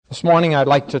This morning I'd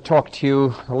like to talk to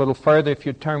you a little further, if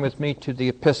you'd turn with me to the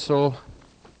epistle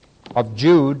of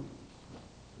Jude.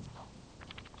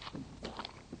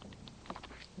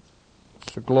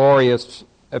 It's a glorious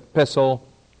epistle,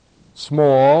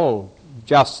 small,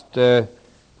 just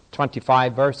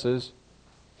 25 verses,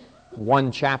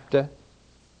 one chapter,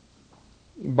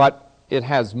 but it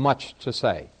has much to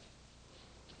say.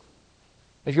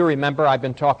 As you remember, I've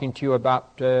been talking to you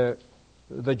about the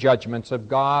judgments of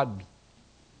God,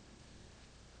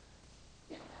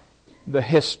 the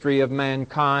history of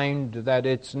mankind, that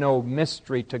it's no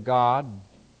mystery to God,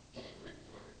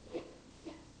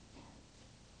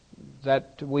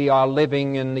 that we are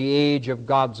living in the age of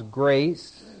God's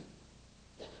grace,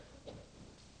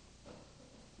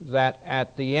 that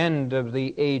at the end of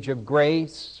the age of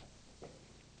grace,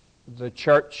 the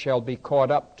church shall be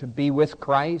caught up to be with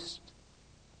Christ,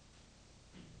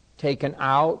 taken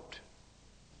out.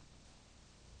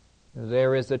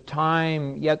 There is a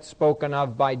time yet spoken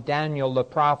of by Daniel the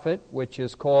prophet, which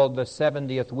is called the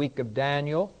 70th week of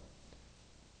Daniel,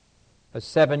 a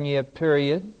 7-year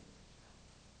period,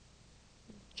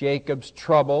 Jacob's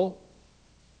trouble,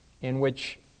 in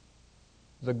which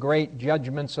the great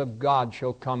judgments of God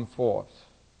shall come forth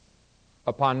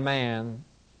upon man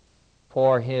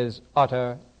for his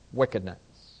utter wickedness.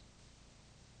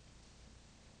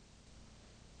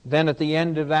 Then at the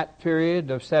end of that period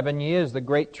of 7 years, the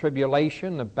great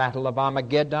tribulation, the battle of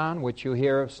Armageddon, which you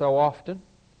hear of so often,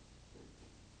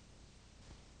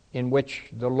 in which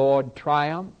the Lord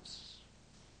triumphs.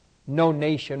 No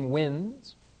nation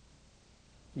wins.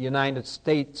 The United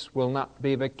States will not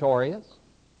be victorious.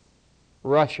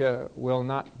 Russia will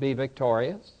not be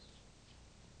victorious.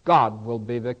 God will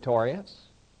be victorious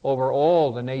over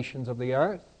all the nations of the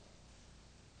earth.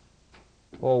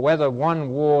 For whether one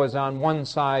war is on one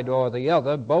side or the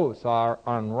other, both are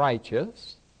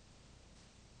unrighteous.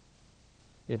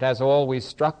 It has always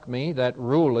struck me that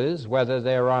rulers, whether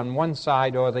they're on one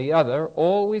side or the other,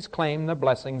 always claim the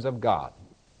blessings of God.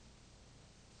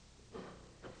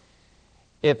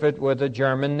 If it were the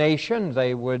German nation,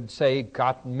 they would say,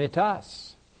 Gott mit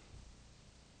us.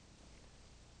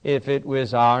 If it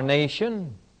was our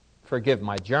nation, forgive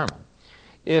my German,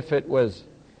 if it was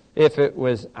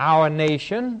our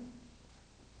nation,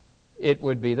 it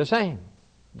would be the same.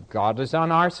 God is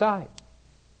on our side.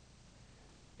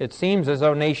 It seems as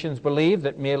though nations believe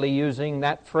that merely using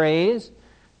that phrase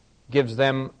gives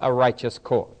them a righteous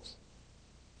cause.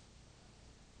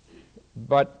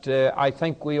 But I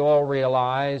think we all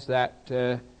realize that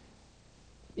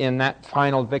in that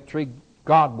final victory,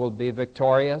 God will be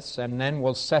victorious and then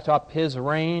will set up His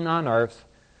reign on earth,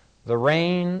 the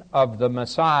reign of the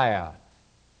Messiah,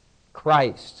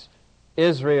 Christ.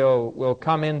 Israel will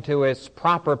come into its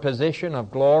proper position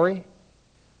of glory.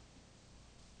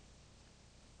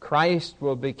 Christ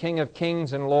will be King of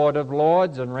kings and Lord of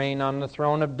lords and reign on the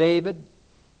throne of David.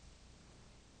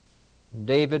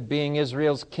 David being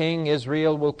Israel's king,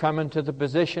 Israel will come into the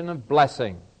position of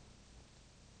blessing.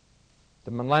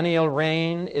 The millennial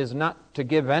reign is not to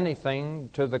give anything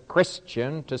to the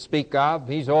Christian to speak of.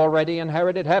 He's already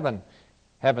inherited heaven.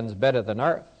 Heaven's better than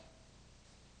earth.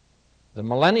 The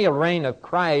millennial reign of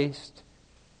Christ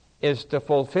is to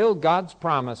fulfill God's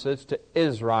promises to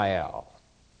Israel,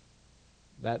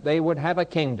 that they would have a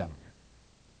kingdom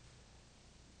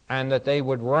and that they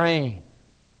would reign.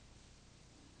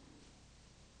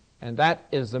 And that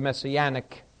is the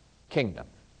Messianic kingdom,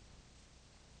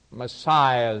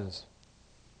 Messiah's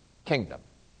kingdom.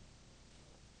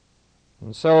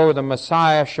 And so the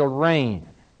Messiah shall reign.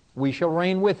 We shall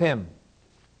reign with Him.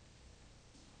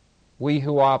 We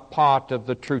who are part of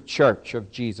the true church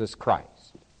of Jesus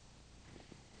Christ.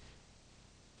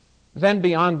 Then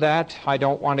beyond that, I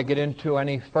don't want to get into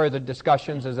any further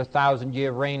discussions. There's a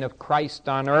 1,000-year reign of Christ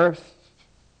on earth.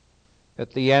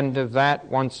 At the end of that,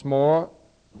 once more,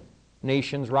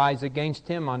 nations rise against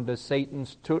Him under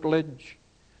Satan's tutelage.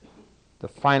 The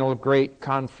final great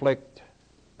conflict,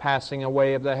 passing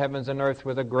away of the heavens and earth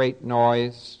with a great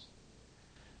noise.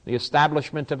 The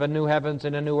establishment of a new heavens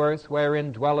and a new earth,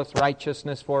 wherein dwelleth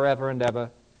righteousness forever and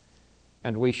ever,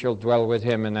 and we shall dwell with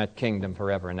Him in that kingdom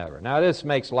forever and ever. Now this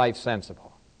makes life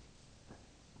sensible.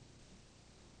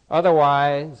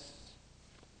 Otherwise,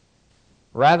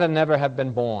 rather never have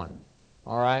been born,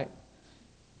 all right?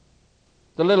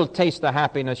 The little taste of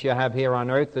happiness you have here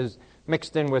on earth is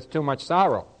mixed in with too much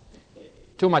sorrow,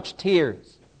 too much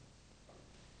tears.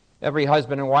 Every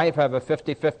husband and wife have a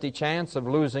 50-50 chance of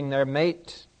losing their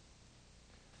mate.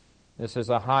 This is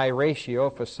a high ratio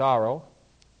for sorrow,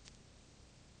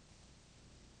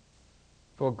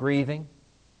 for grieving.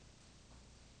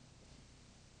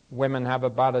 Women have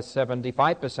about a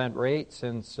 75% rate,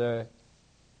 since there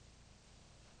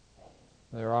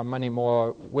are many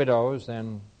more widows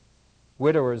than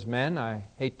widowers' men. I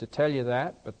hate to tell you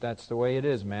that, but that's the way it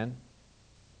is, men.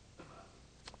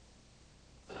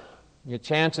 Your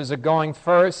chances of going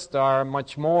first are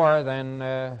much more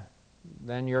than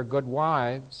your good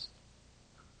wives.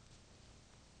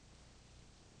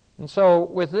 And so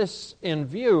with this in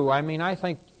view, I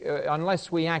think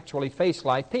unless we actually face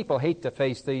life, people hate to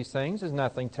face these things. There's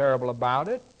nothing terrible about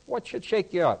it. What should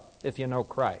shake you up if you know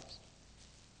Christ?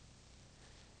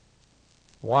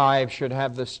 Wives should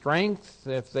have the strength,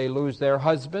 if they lose their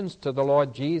husbands to the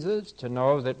Lord Jesus, to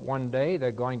know that one day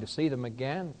they're going to see them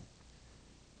again.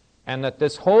 And that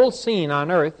this whole scene on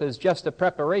earth is just a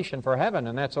preparation for heaven,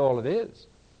 and that's all it is.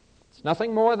 It's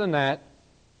nothing more than that.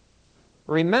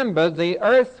 Remember, the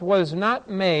earth was not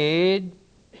made,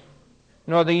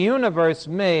 nor the universe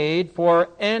made, for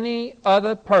any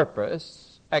other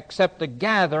purpose except the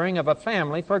gathering of a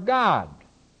family for God.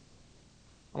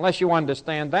 Unless you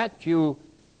understand that, you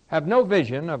have no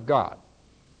vision of God.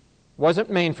 It wasn't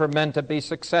made for men to be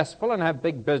successful and have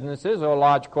big businesses or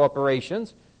large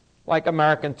corporations like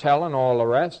American Tel and all the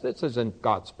rest. This isn't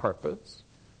God's purpose.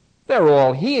 They're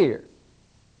all here.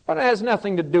 But it has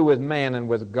nothing to do with man and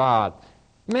with God.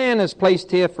 Man is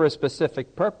placed here for a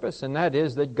specific purpose, and that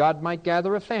is that God might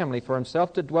gather a family for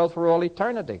himself to dwell for all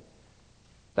eternity.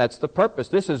 That's the purpose.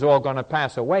 This is all going to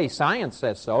pass away. Science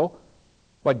says so.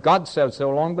 But God said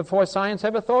so long before science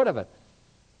ever thought of it.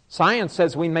 Science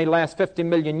says we may last 50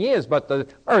 million years, but the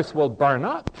earth will burn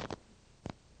up.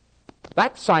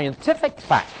 That's scientific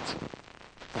fact.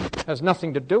 It has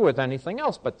nothing to do with anything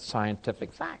else but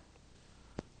scientific fact.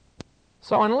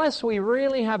 So unless we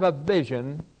really have a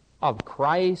vision of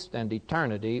Christ and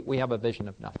eternity, we have a vision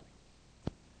of nothing.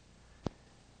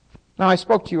 Now, I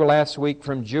spoke to you last week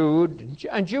from Jude,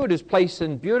 and Jude is placed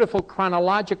in beautiful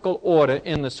chronological order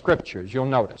in the Scriptures, you'll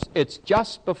notice. It's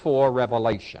just before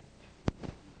Revelation.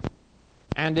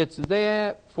 And it's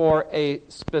there for a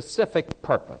specific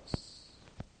purpose.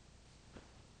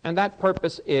 And that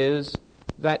purpose is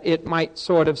that it might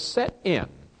sort of set in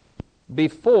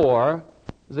before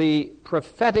the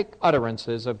prophetic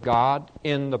utterances of God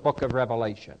in the book of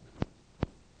Revelation.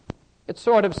 It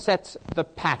sort of sets the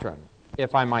pattern,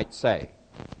 if I might say.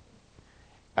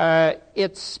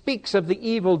 It speaks of the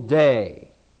evil day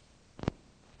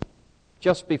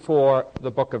just before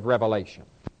the book of Revelation.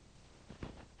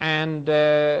 And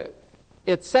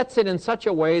it sets it in such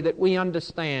a way that we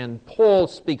understand. Paul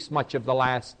speaks much of the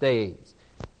last days.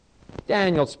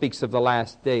 Daniel speaks of the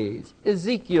last days.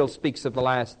 Ezekiel speaks of the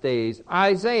last days.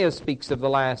 Isaiah speaks of the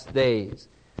last days.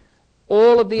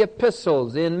 All of the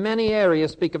epistles in many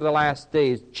areas speak of the last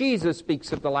days. Jesus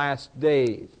speaks of the last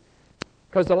days.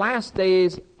 Because the last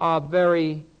days are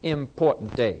very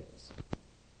important days.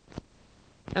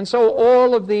 And so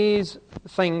all of these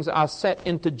things are set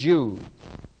into Jude,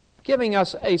 giving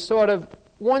us a sort of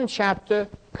one-chapter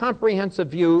comprehensive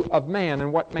view of man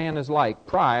and what man is like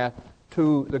prior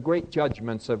to the great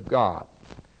judgments of God.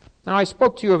 Now, I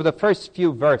spoke to you of the first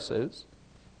few verses,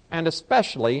 and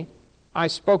especially I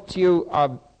spoke to you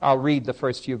of, I'll read the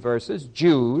first few verses,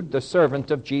 Jude, the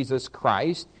servant of Jesus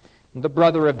Christ, the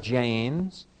brother of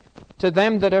James, to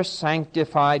them that are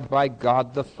sanctified by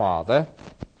God the Father,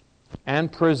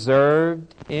 and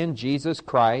preserved in Jesus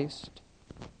Christ,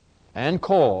 and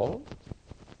called.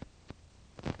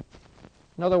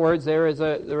 In other words, there is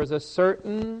a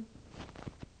certain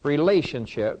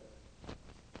relationship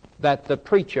that the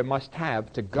preacher must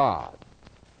have to God.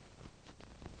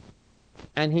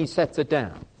 And he sets it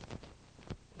down.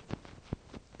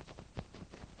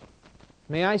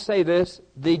 May I say this?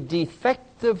 The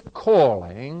defective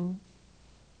calling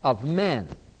of men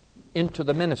into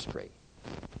the ministry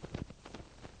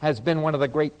has been one of the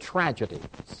great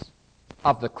tragedies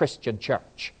of the Christian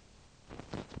church.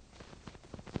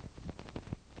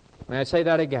 May I say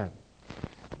that again?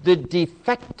 The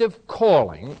defective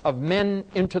calling of men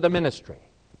into the ministry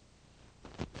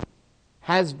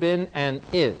has been and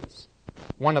is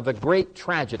one of the great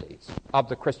tragedies of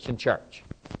the Christian church.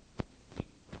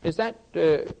 Is that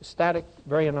static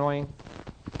very annoying?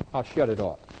 I'll shut it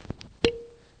off.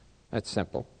 That's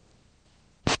simple.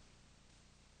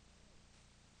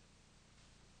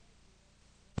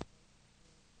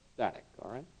 Static,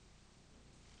 all right?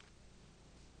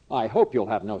 I hope you'll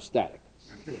have no static.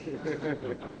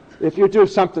 If you do,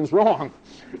 something's wrong.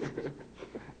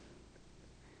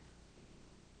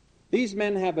 These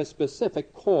men have a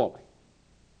specific calling.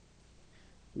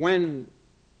 When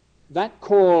that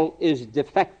call is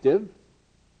defective,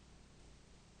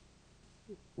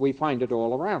 we find it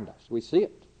all around us. We see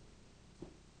it.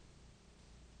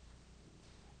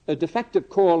 A defective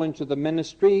call into the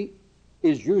ministry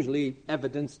is usually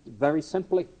evidenced very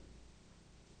simply.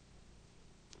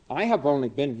 I have only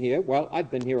been here, well, I've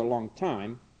been here a long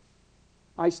time.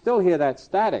 I still hear that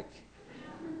static.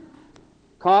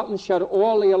 Carlton, shut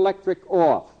all the electric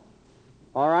off.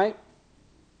 All right?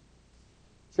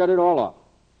 Shut it all off.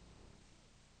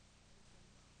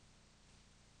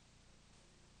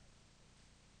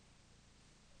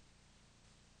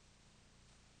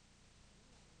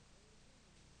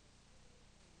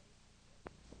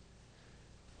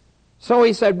 So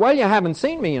he said, well, you haven't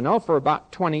seen me, for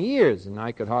about 20 years. And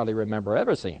I could hardly remember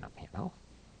ever seeing him,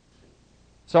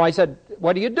 So I said,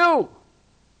 what do you do?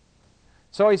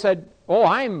 So he said, oh,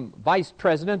 I'm vice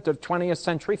president of 20th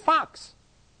Century Fox.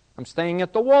 I'm staying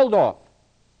at the Waldorf.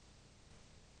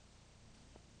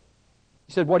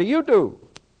 He said, what do you do?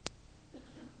 I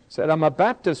said, I'm a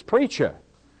Baptist preacher.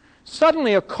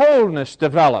 Suddenly a coldness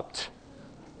developed.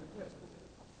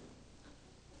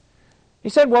 He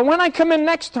said, well, when I come in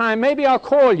next time, maybe I'll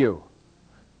call you.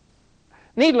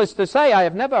 Needless to say, I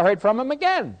have never heard from him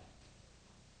again.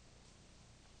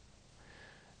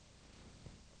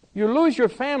 You lose your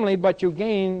family, but you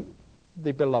gain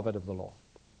the beloved of the Lord.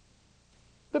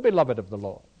 The beloved of the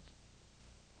Lord.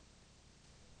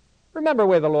 Remember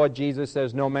where the Lord Jesus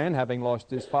says, no man having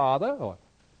lost his father, or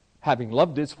having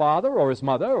loved his father, or his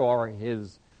mother, or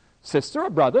his sister, or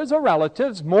brothers, or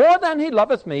relatives, more than he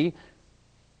loveth me,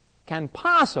 can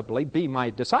possibly be my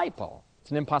disciple.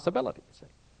 It's an impossibility, you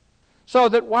see. So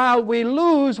that while we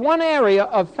lose one area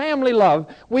of family love,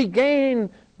 we gain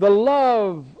the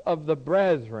love of the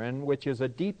brethren, which is a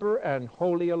deeper and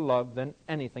holier love than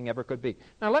anything ever could be.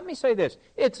 Now let me say this.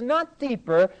 It's not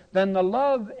deeper than the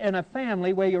love in a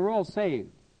family where you're all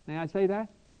saved. May I say that?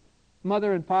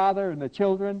 Mother and father and the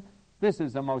children. This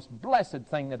is the most blessed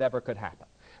thing that ever could happen.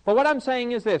 But what I'm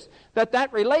saying is this,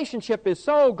 that relationship is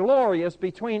so glorious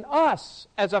between us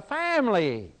as a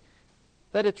family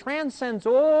that it transcends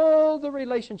all the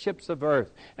relationships of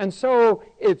earth. And so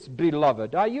it's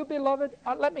beloved. Are you beloved?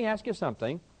 Let me ask you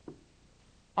something.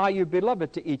 Are you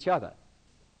beloved to each other?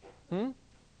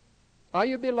 Are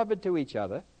you beloved to each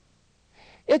other?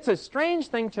 It's a strange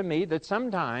thing to me that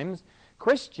sometimes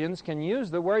Christians can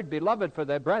use the word beloved for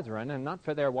their brethren and not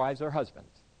for their wives or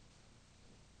husbands.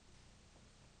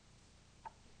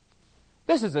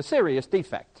 This is a serious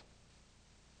defect.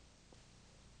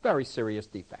 Very serious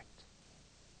defect.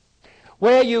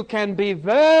 Where you can be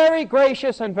very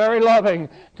gracious and very loving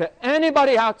to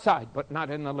anybody outside, but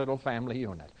not in the little family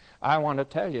unit. I want to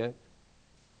tell you,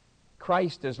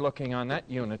 Christ is looking on that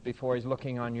unit before he's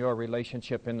looking on your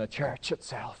relationship in the church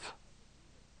itself.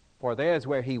 For there's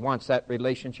where he wants that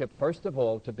relationship, first of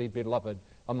all, to be beloved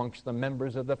amongst the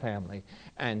members of the family.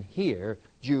 And here,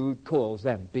 Jude calls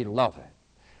them beloved.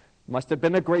 Must have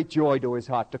been a great joy to his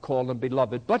heart to call them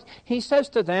beloved. But he says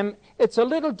to them, it's a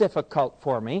little difficult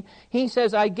for me. He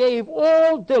says, I gave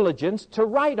all diligence to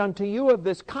write unto you of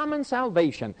this common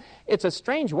salvation. It's a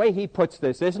strange way he puts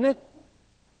this, isn't it?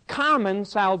 Common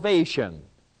salvation.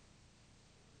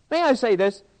 May I say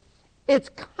this? It's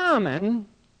common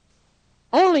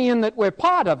only in that we're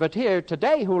part of it here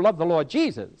today who love the Lord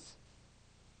Jesus.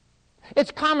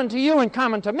 It's common to you and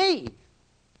common to me.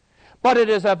 But it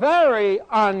is a very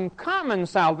uncommon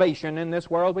salvation in this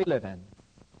world we live in.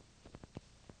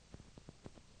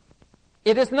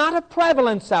 It is not a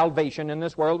prevalent salvation in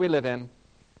this world we live in.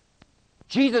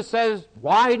 Jesus says,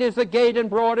 wide is the gate and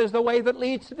broad is the way that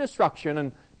leads to destruction,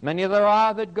 and many there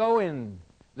are that go in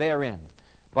therein.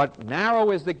 But narrow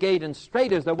is the gate and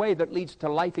straight is the way that leads to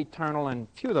life eternal, and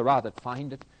few there are that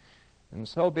find it. And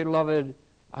so, beloved,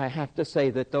 I have to say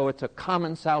that though it's a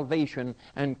common salvation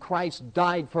and Christ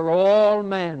died for all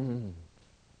men,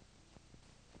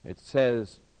 it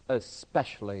says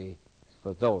especially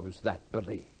for those that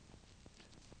believe.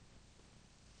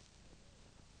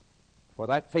 For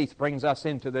that faith brings us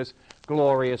into this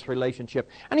glorious relationship.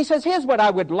 And he says, here's what I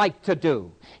would like to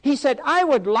do. He said, I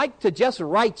would like to just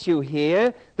write you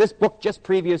here, this book just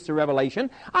previous to Revelation,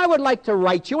 I would like to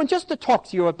write you and just to talk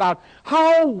to you about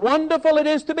how wonderful it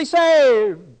is to be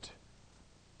saved.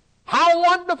 How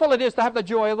wonderful it is to have the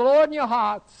joy of the Lord in your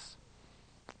hearts.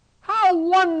 How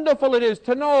wonderful it is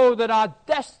to know that our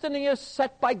destiny is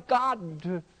set by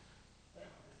God.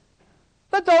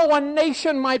 That though one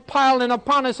nation might pile in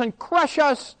upon us and crush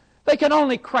us, they can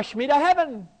only crush me to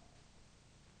heaven.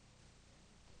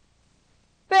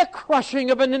 Their crushing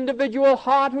of an individual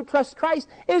heart who trusts Christ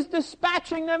is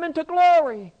dispatching them into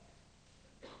glory.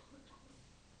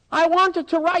 I wanted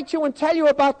to write you and tell you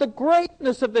about the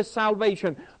greatness of this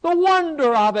salvation, the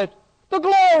wonder of it, the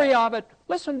glory of it.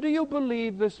 Listen, do you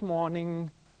believe this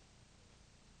morning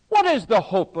What is the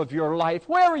hope of your life?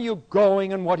 Where are you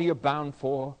going and what are you bound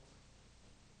for?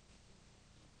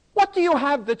 What do you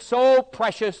have that's so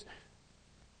precious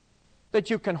that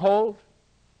you can hold?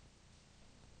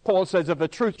 Paul says of the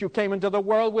truth, you came into the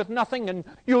world with nothing and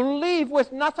you'll leave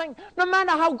with nothing. No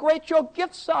matter how great your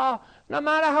gifts are, no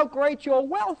matter how great your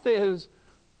wealth is,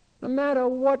 no matter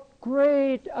what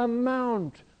great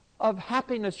amount of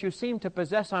happiness you seem to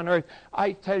possess on earth,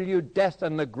 I tell you, death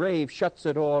and the grave shuts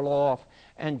it all off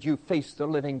and you face the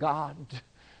living God.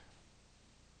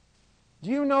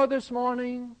 Do you know this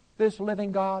morning this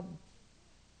living God?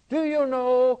 Do you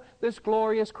know this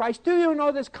glorious Christ? Do you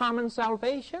know this common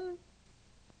salvation?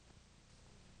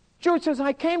 Jude says,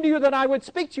 I came to you that I would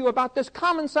speak to you about this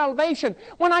common salvation.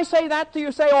 When I say that, do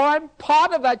you say, oh, I'm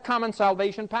part of that common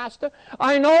salvation, Pastor?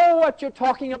 I know what you're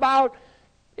talking about.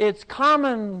 It's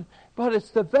common, but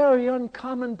it's the very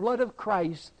uncommon blood of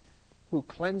Christ who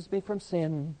cleansed me from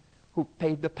sin, who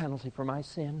paid the penalty for my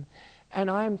sin. And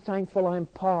I'm thankful I'm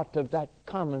part of that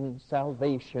common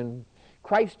salvation.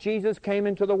 Christ Jesus came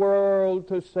into the world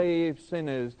to save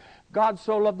sinners. God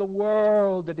so loved the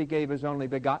world that he gave his only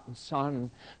begotten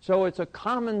Son. So it's a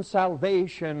common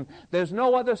salvation. There's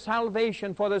no other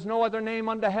salvation, for there's no other name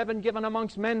under heaven given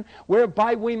amongst men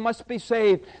whereby we must be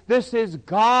saved. This is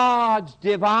God's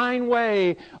divine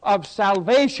way of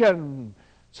salvation.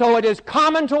 So it is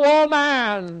common to all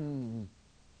man.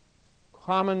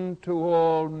 Common to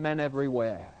all men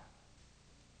everywhere.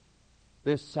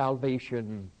 This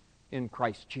salvation in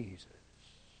Christ Jesus.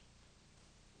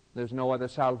 There's no other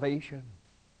salvation.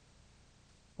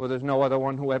 For there's no other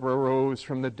one who ever arose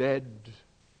from the dead.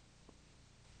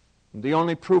 And the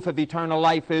only proof of eternal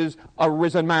life is a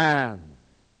risen man.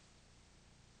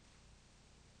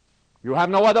 You have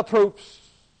no other proofs.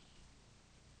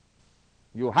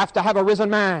 You have to have a risen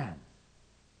man.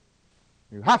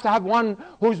 You have to have one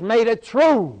who's made it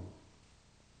true.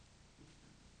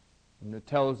 And it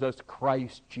tells us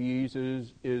Christ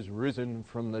Jesus is risen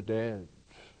from the dead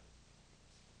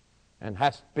and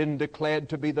has been declared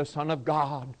to be the Son of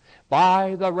God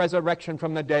by the resurrection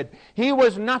from the dead. He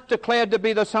was not declared to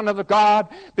be the Son of God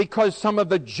because some of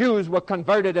the Jews were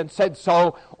converted and said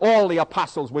so. All the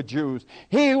apostles were Jews.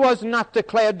 He was not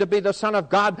declared to be the Son of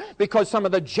God because some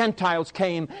of the Gentiles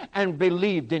came and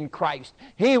believed in Christ.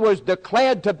 He was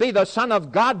declared to be the Son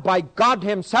of God by God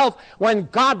himself when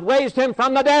God raised him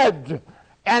from the dead.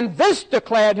 And this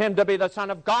declared him to be the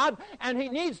Son of God, and he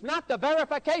needs not the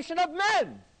verification of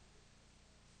men.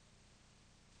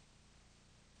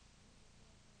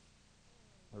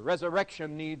 The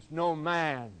resurrection needs no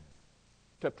man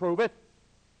to prove it.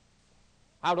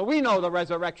 How do we know the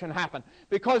resurrection happened?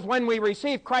 Because when we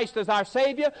received Christ as our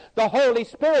Savior, the Holy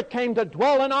Spirit came to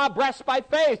dwell in our breasts by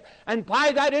faith. And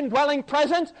by that indwelling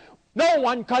presence, no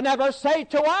one can ever say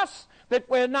to us that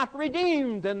we're not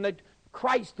redeemed and that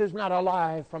Christ is not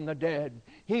alive from the dead.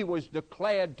 He was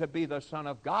declared to be the Son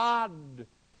of God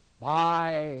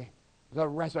by the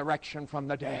resurrection from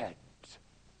the dead.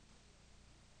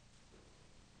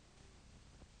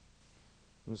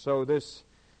 And so this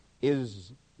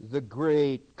is the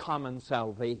great common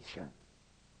salvation.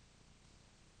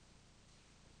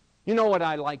 You know what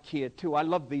I like here too? I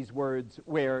love these words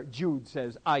where Jude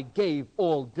says, I gave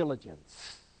all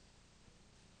diligence.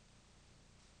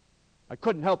 I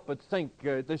couldn't help but think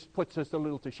this puts us a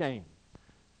little to shame.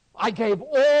 I gave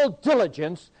all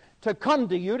diligence to come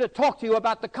to you to talk to you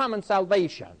about the common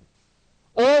salvation.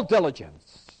 All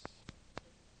diligence.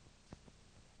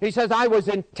 He says, I was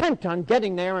intent on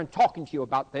getting there and talking to you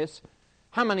about this.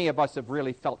 How many of us have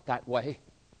really felt that way?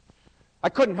 I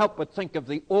couldn't help but think of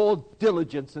the all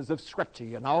diligences of Scripture,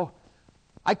 you know.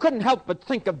 I couldn't help but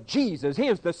think of Jesus. He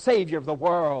is the Savior of the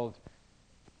world.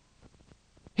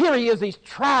 Here he is, he's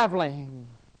traveling.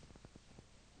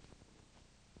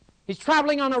 He's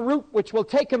traveling on a route which will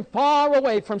take him far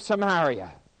away from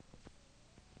Samaria.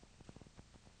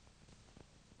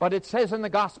 But it says in the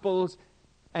Gospels,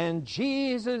 and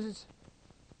Jesus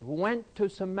went to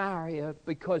Samaria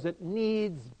because it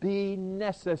needs be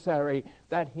necessary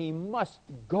that he must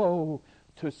go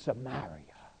to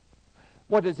Samaria.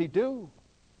 What does he do?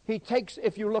 He takes,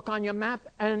 if you look on your map,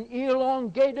 an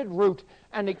elongated route,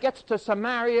 and he gets to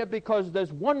Samaria because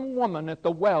there's one woman at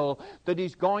the well that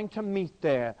he's going to meet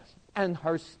there. And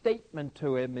her statement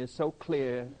to him is so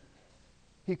clear.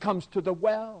 He comes to the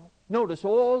well. Notice,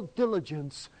 all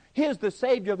diligence. Here's the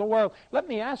Savior of the world. Let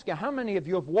me ask you, how many of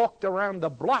you have walked around the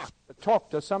block to talk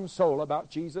to some soul about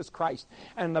Jesus Christ?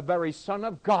 And the very Son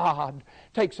of God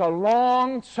takes a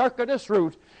long circuitous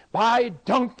route by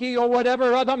donkey or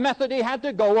whatever other method he had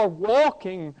to go, or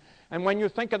walking. And when you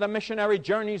think of the missionary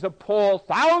journeys of Paul,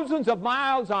 thousands of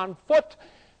miles on foot,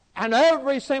 And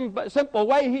every simple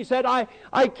way, he said,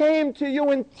 I came to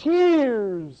you in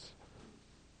tears.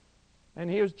 And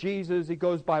here's Jesus. He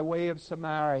goes by way of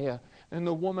Samaria. And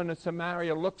the woman of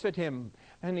Samaria looks at him.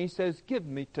 And he says, give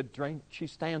me to drink. She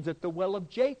stands at the well of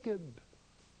Jacob.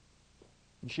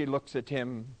 And she looks at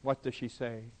him. What does she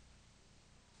say?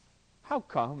 How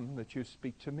come that you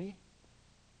speak to me?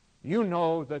 You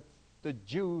know that the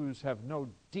Jews have no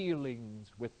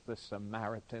dealings with the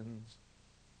Samaritans.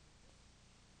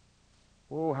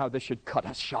 Oh, how this should cut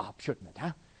us sharp, shouldn't it,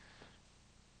 huh?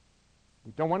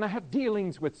 We don't want to have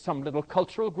dealings with some little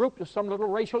cultural group or some little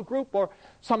racial group or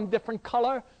some different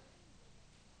color.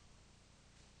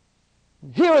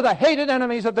 Here are the hated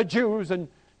enemies of the Jews, and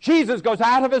Jesus goes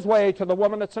out of his way to the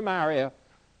woman at Samaria.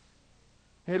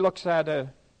 He looks at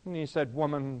her, and he said,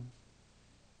 woman,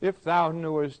 if thou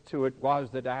knewest who it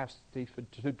was that asked thee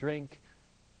to drink,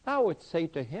 thou wouldst say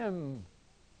to him,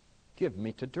 give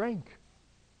me to drink.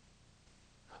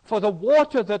 For the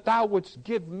water that thou wouldst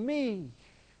give me,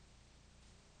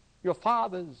 your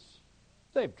fathers,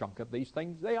 they've drunk of these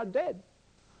things, they are dead.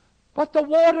 But the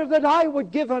water that I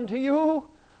would give unto you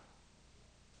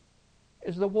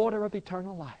is the water of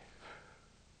eternal life.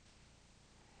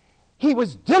 He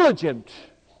was diligent.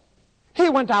 He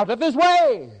went out of his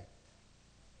way.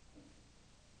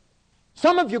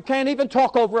 Some of you can't even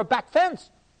talk over a back fence.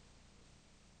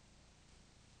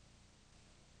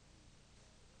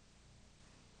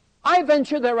 I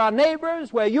venture there are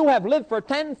neighbors where you have lived for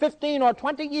 10, 15, or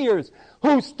 20 years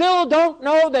who still don't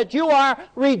know that you are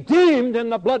redeemed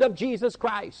in the blood of Jesus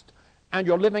Christ. And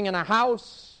you're living in a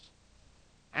house,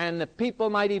 and the people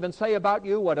might even say about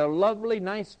you, what a lovely,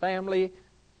 nice family.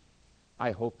 I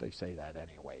hope they say that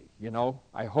anyway, you know.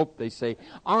 I hope they say,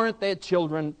 aren't their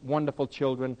children wonderful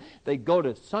children? They go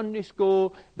to Sunday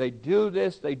school, they do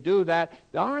this, they do that.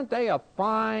 Aren't they a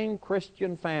fine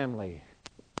Christian family?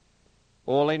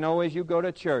 All they know is you go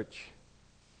to church.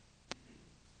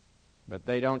 But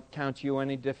they don't count you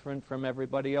any different from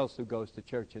everybody else who goes to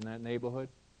church in that neighborhood.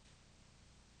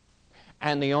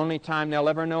 And the only time they'll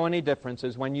ever know any difference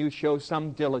is when you show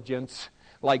some diligence.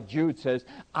 Like Jude says,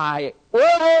 I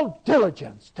all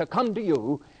diligence to come to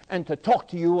you and to talk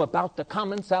to you about the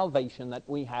common salvation that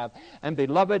we have. And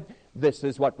beloved, this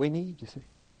is what we need, you see.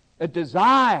 A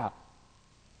desire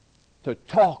to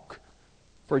talk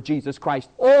for Jesus Christ.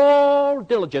 All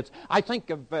diligence. I think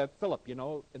of Philip, you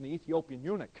know, in the Ethiopian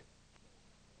eunuch.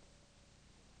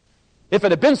 If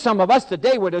it had been some of us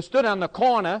today, would have stood on the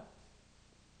corner,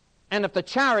 and if the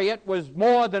chariot was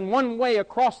more than one way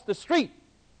across the street,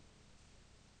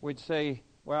 we'd say,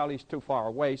 well, he's too far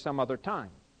away, some other time.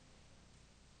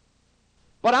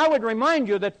 But I would remind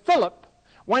you that Philip,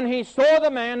 when he saw the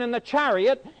man in the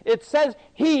chariot, it says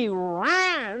he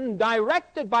ran,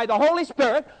 directed by the Holy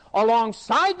Spirit,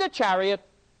 alongside the chariot,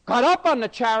 got up on the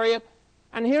chariot,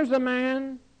 and here's the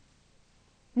man,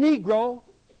 Negro,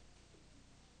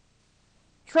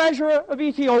 treasurer of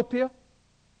Ethiopia,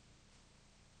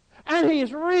 and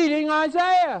he's reading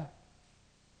Isaiah.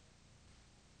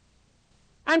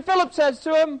 And Philip says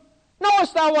to him,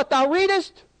 knowest thou what thou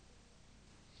readest?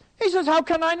 He says, how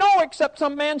can I know except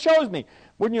some man shows me?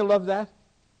 Wouldn't you love that?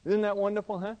 Isn't that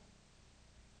wonderful, huh?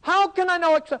 How can I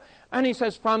know except... And he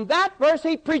says, from that verse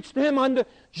he preached to him unto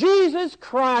Jesus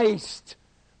Christ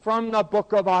from the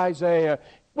book of Isaiah.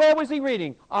 Where was he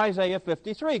reading? Isaiah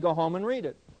 53. Go home and read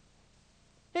it.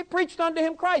 He preached unto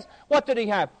him Christ. What did he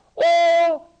have?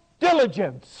 All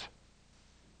diligence.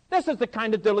 This is the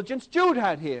kind of diligence Jude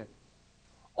had here.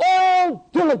 All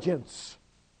diligence.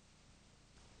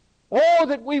 Oh,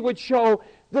 that we would show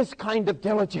this kind of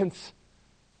diligence.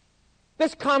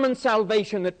 This common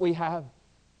salvation that we have.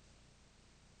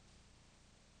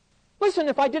 Listen,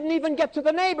 if I didn't even get to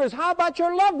the neighbors, how about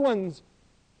your loved ones?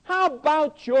 How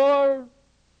about your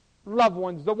loved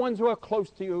ones, the ones who are close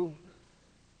to you?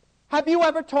 Have you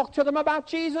ever talked to them about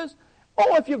Jesus?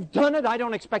 Oh, if you've done it, I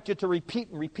don't expect you to repeat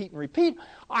and repeat and repeat.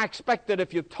 I expect that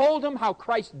if you told them how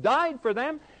Christ died for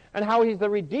them and how he's the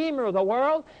Redeemer of the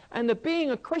world, and that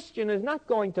being a Christian is not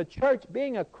going to church.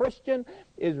 Being a Christian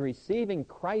is receiving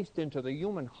Christ into the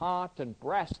human heart and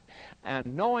breast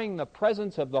and knowing the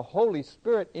presence of the Holy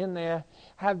Spirit in there.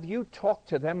 Have you talked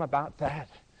to them about that?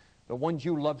 The ones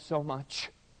you love so much.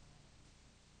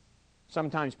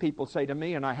 Sometimes people say to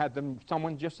me, and I had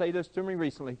someone just say this to me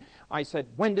recently. I said,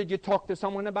 when did you talk to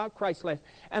someone about Christ last?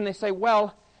 And they say,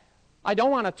 well, I don't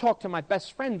want to talk to my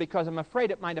best friend because I'm afraid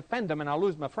it might offend them and I'll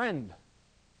lose my friend.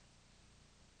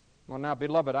 Well, now,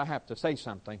 beloved, I have to say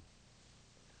something.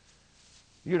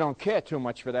 You don't care too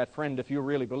much for that friend if you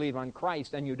really believe on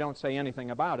Christ, and you don't say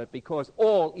anything about it, because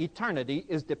all eternity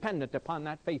is dependent upon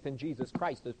that faith in Jesus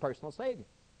Christ as personal Savior.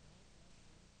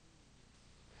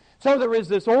 So there is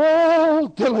this all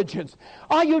diligence.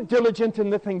 Are you diligent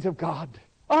in the things of God?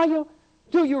 Are you?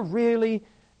 Do you really,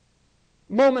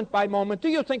 moment by moment, do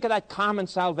you think of that common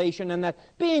salvation and that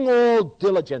being all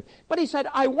diligent? But he said,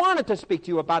 I wanted to speak to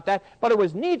you about that, but it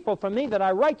was needful for me that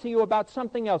I write to you about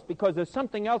something else, because there's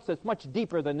something else that's much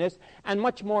deeper than this and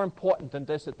much more important than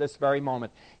this at this very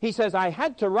moment. He says, I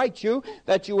had to write you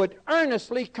that you would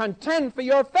earnestly contend for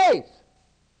your faith,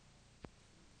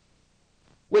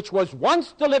 which was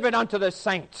once delivered unto the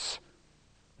saints.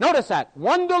 Notice that.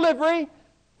 One delivery,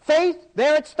 faith,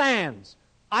 there it stands.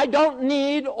 I don't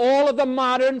need all of the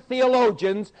modern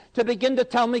theologians to begin to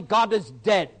tell me God is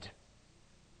dead.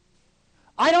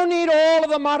 I don't need all of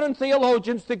the modern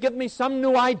theologians to give me some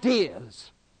new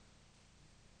ideas.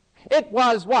 It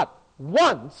was what?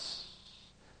 Once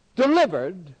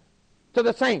delivered to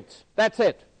the saints. That's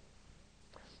it.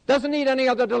 Doesn't need any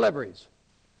other deliveries.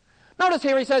 Notice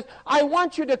here he says, I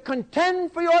want you to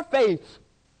contend for your faith.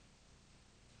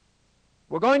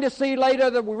 We're going to see later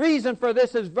the reason for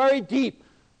this is very deep.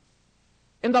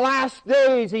 In the last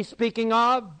days he's speaking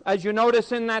of, as you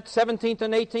notice in that 17th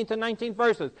and 18th and 19th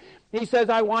verses. He says,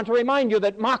 I want to remind you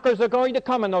that mockers are going to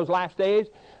come in those last days.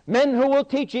 Men who will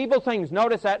teach evil things.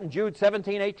 Notice that in Jude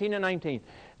 17, 18, and 19.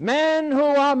 Men who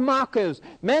are mockers.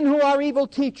 Men who are evil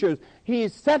teachers. He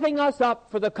is setting us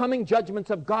up for the coming judgments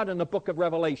of God in the book of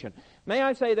Revelation. May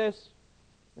I say this,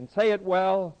 and say it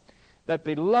well, that,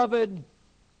 beloved,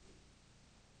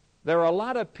 there are a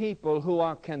lot of people who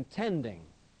are contending,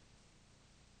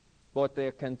 but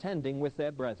they're contending with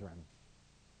their brethren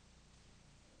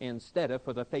instead of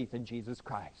for the faith in Jesus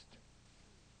Christ.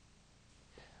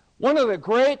 One of the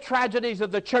great tragedies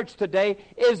of the church today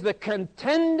is the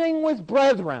contending with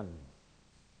brethren.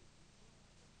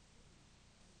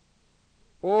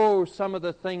 Oh, some of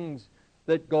the things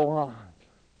that go on.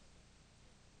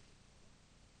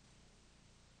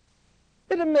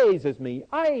 It amazes me.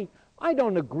 I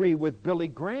don't agree with Billy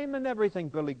Graham and everything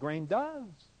Billy Graham does.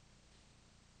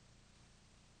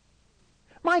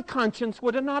 My conscience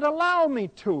would not allow me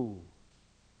to.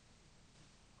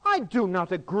 I do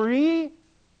not agree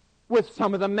with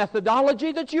some of the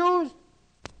methodology that's used.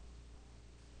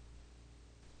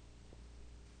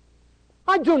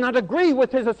 I do not agree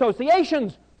with his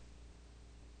associations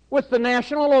with the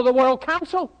National or the World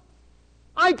Council.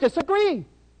 I disagree.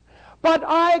 But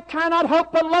I cannot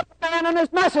help but love the man and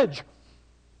his message.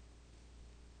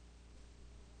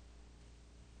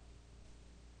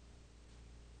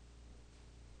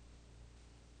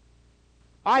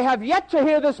 I have yet to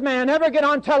hear this man ever get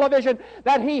on television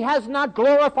that he has not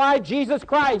glorified Jesus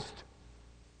Christ.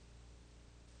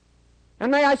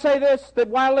 And may I say this, that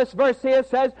while this verse here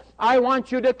says, I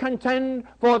want you to contend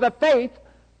for the faith,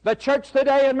 the church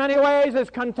today in many ways is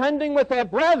contending with their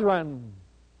brethren,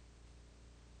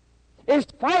 is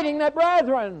fighting their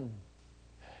brethren.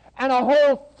 And a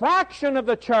whole fraction of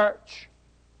the church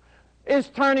is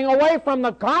turning away from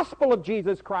the gospel of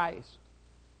Jesus Christ.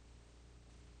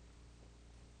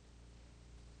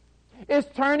 Is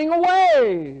turning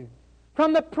away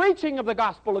from the preaching of the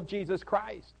gospel of Jesus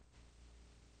Christ.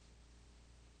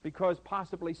 Because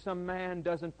possibly some man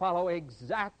doesn't follow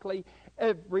exactly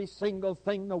every single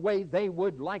thing the way they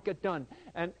would like it done.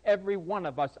 And every one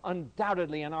of us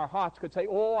undoubtedly in our hearts could say,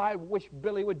 oh, I wish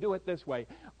Billy would do it this way.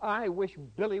 I wish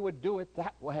Billy would do it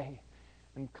that way.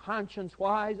 And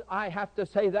conscience-wise, I have to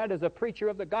say that as a preacher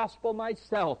of the gospel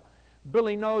myself.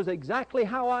 Billy knows exactly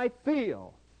how I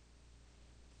feel.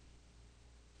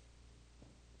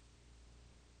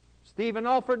 Stephen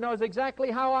Alford knows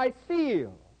exactly how I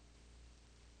feel.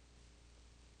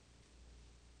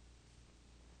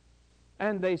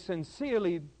 And they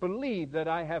sincerely believe that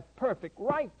I have perfect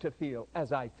right to feel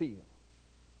as I feel.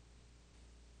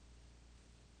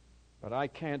 But I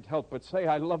can't help but say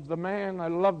I love the man, I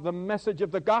love the message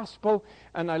of the gospel,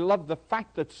 and I love the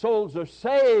fact that souls are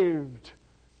saved.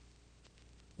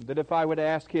 That if I were to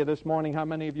ask here this morning how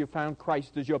many of you found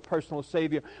Christ as your personal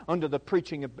Savior under the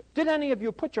preaching of... Did any of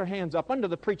you put your hands up under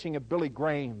the preaching of Billy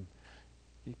Graham?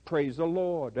 Praise the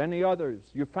Lord. Any others?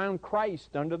 You found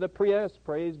Christ under the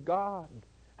praise God.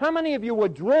 How many of you were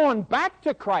drawn back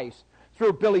to Christ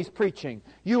through Billy's preaching?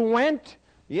 You went,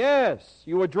 yes,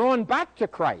 you were drawn back to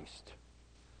Christ.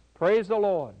 Praise the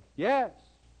Lord. Yes.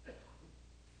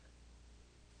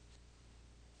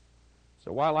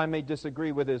 So while I may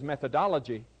disagree with his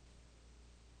methodology,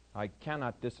 I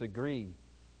cannot disagree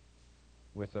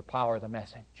with the power of the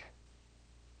message.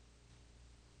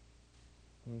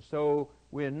 And so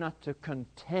we're not to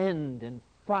contend and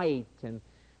fight and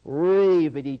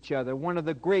rave at each other. One of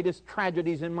the greatest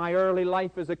tragedies in my early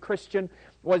life as a Christian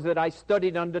was that I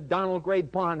studied under Donald Gray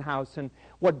Barnhouse, and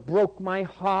what broke my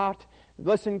heart,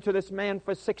 listening to this man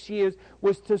for 6 years,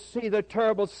 was to see the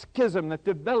terrible schism that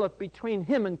developed between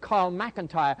him and Carl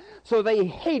McIntyre. So they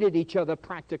hated each other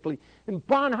practically. And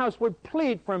Barnhouse would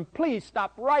plead for him, please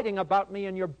stop writing about me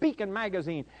in your Beacon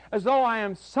magazine, as though I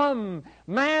am some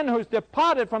man who's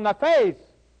departed from the faith.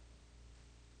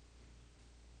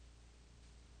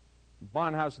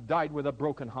 Barnhouse died with a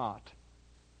broken heart.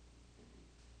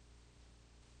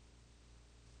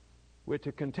 We're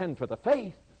to contend for the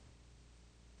faith.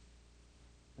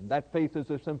 And that faith is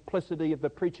the simplicity of the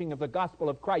preaching of the gospel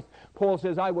of Christ. Paul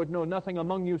says, I would know nothing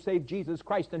among you save Jesus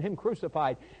Christ and Him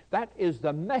crucified. That is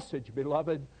the message,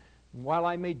 beloved. And while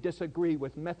I may disagree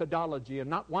with methodology and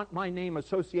not want my name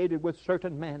associated with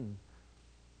certain men,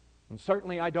 and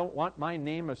certainly I don't want my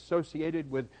name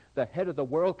associated with the head of the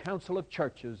World Council of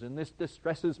Churches, and this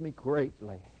distresses me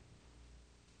greatly.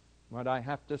 But I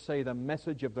have to say, the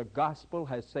message of the gospel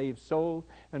has saved souls,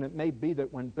 and it may be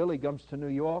that when Billy comes to New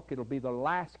York, it'll be the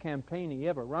last campaign he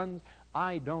ever runs.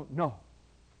 I don't know.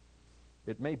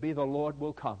 It may be the Lord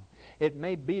will come. It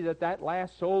may be that that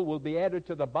last soul will be added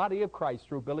to the body of Christ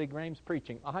through Billy Graham's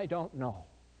preaching. I don't know.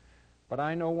 But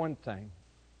I know one thing.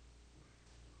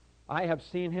 I have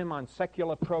seen him on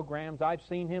secular programs. I've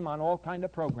seen him on all kinds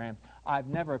of programs. I've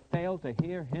never failed to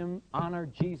hear him honor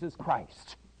Jesus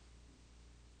Christ.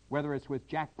 Whether it's with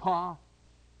Jack Parr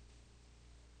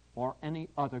or any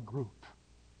other group,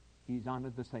 he's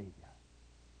honored the Savior.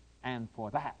 And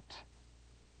for that,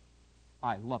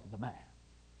 I love the man.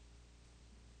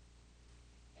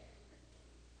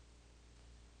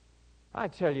 I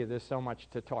tell you, there's so much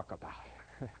to talk about.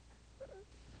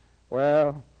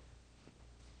 Well,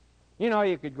 you know,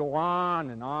 you could go on,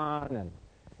 and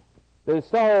there's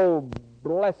so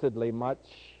blessedly much.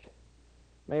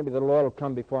 Maybe the Lord will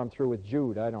come before I'm through with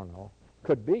Jude. I don't know.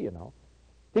 Could be, you know.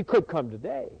 He could come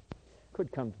today.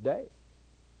 Could come today.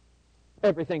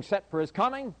 Everything's set for His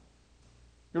coming.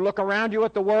 You look around you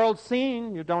at the world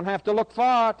scene. You don't have to look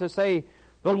far to say,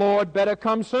 the Lord better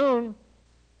come soon.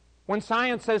 When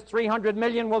science says 300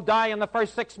 million will die in the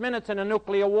first 6 minutes in a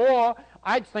nuclear war,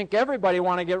 I'd think everybody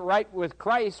want to get right with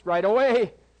Christ right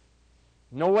away.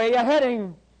 No way you're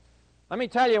heading. Let me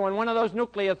tell you, when one of those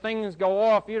nuclear things go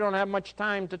off, you don't have much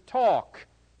time to talk,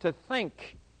 to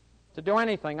think, to do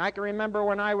anything. I can remember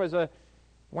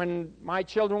when my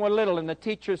children were little, and the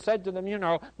teacher said to them, you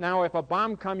know, now if a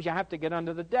bomb comes, you have to get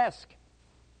under the desk.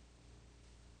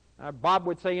 Bob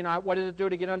would say, you know, what does it do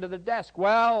to get under the desk?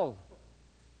 Well,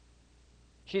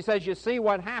 she says, you see,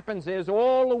 what happens is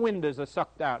all the windows are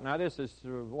sucked out. Now, this is,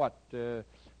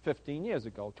 15 years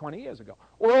ago, 20 years ago.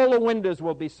 All the windows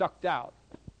will be sucked out.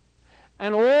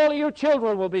 And all of you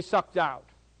children will be sucked out.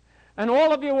 And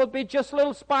all of you will be just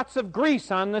little spots of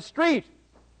grease on the street.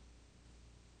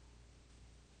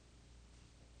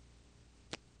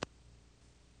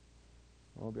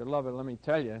 Well, beloved, let me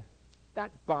tell you, that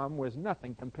bomb was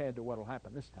nothing compared to what will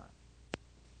happen this time.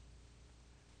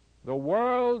 The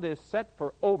world is set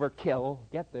for overkill,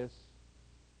 get this,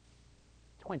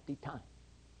 20 times.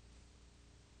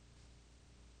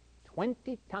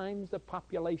 20 times the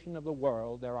population of the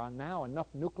world. There are now enough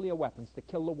nuclear weapons to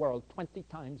kill the world 20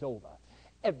 times over.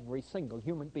 Every single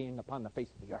human being upon the face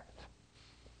of the earth.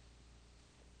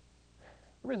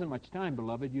 There isn't much time,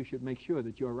 beloved. You should make sure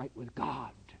that you're right with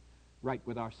God, right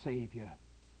with our Savior,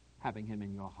 having Him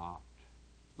in your heart.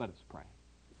 Let us pray.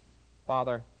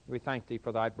 Father, we thank Thee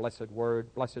for Thy blessed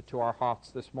word. Bless it to our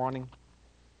hearts this morning.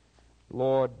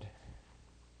 Lord,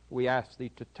 we ask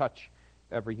Thee to touch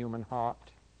every human heart.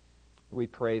 We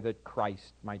pray that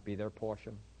Christ might be their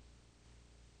portion.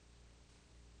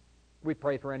 We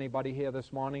pray for anybody here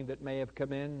this morning that may have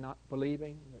come in not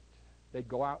believing, that they'd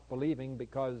go out believing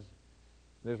because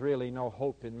there's really no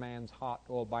hope in man's heart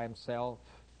all by himself.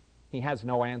 He has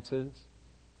no answers.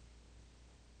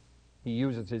 He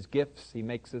uses his gifts. He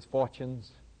makes his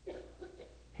fortunes.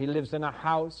 He lives in a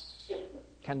house,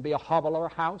 can be a hovel or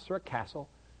a house or a castle,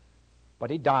 but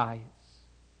he dies.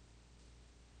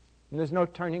 And there's no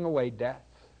turning away death.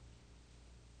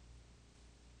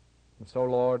 And so,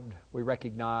 Lord, we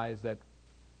recognize that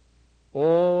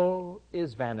all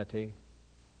is vanity.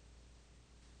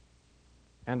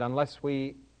 And unless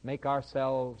we make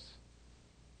ourselves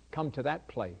come to that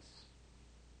place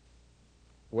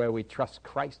where we trust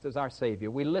Christ as our Savior,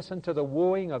 we listen to the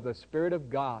wooing of the Spirit of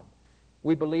God,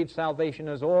 we believe salvation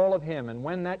is all of Him. And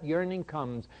when that yearning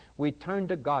comes, we turn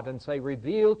to God and say,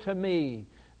 reveal to me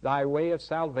Thy way of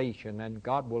salvation, and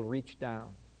God will reach down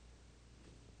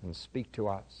and speak to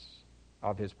us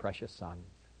of His precious Son.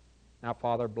 Now,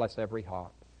 Father, bless every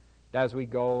heart. As we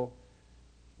go,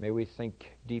 may we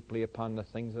think deeply upon the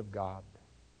things of God,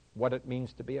 what it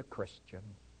means to be a Christian.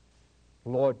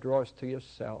 Lord, draw us to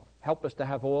yourself. Help us to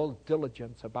have all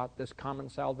diligence about this common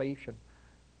salvation,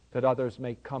 that others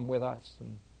may come with us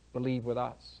and believe with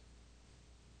us.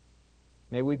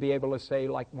 May we be able to say,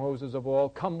 like Moses of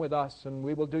old, come with us and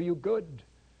we will do you good.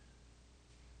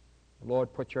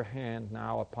 Lord, put your hand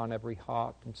now upon every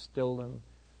heart and still them.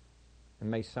 And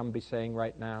may some be saying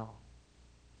right now,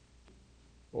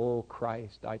 oh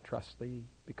Christ, I trust thee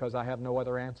because I have no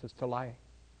other answers to life.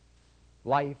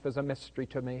 Life is a mystery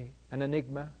to me, an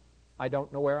enigma. I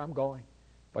don't know where I'm going,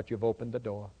 but you've opened the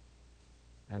door.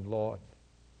 And Lord,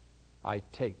 I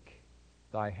take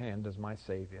thy hand as my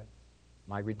Savior,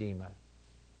 my Redeemer,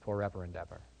 forever and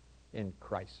ever. In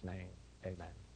Christ's name, amen.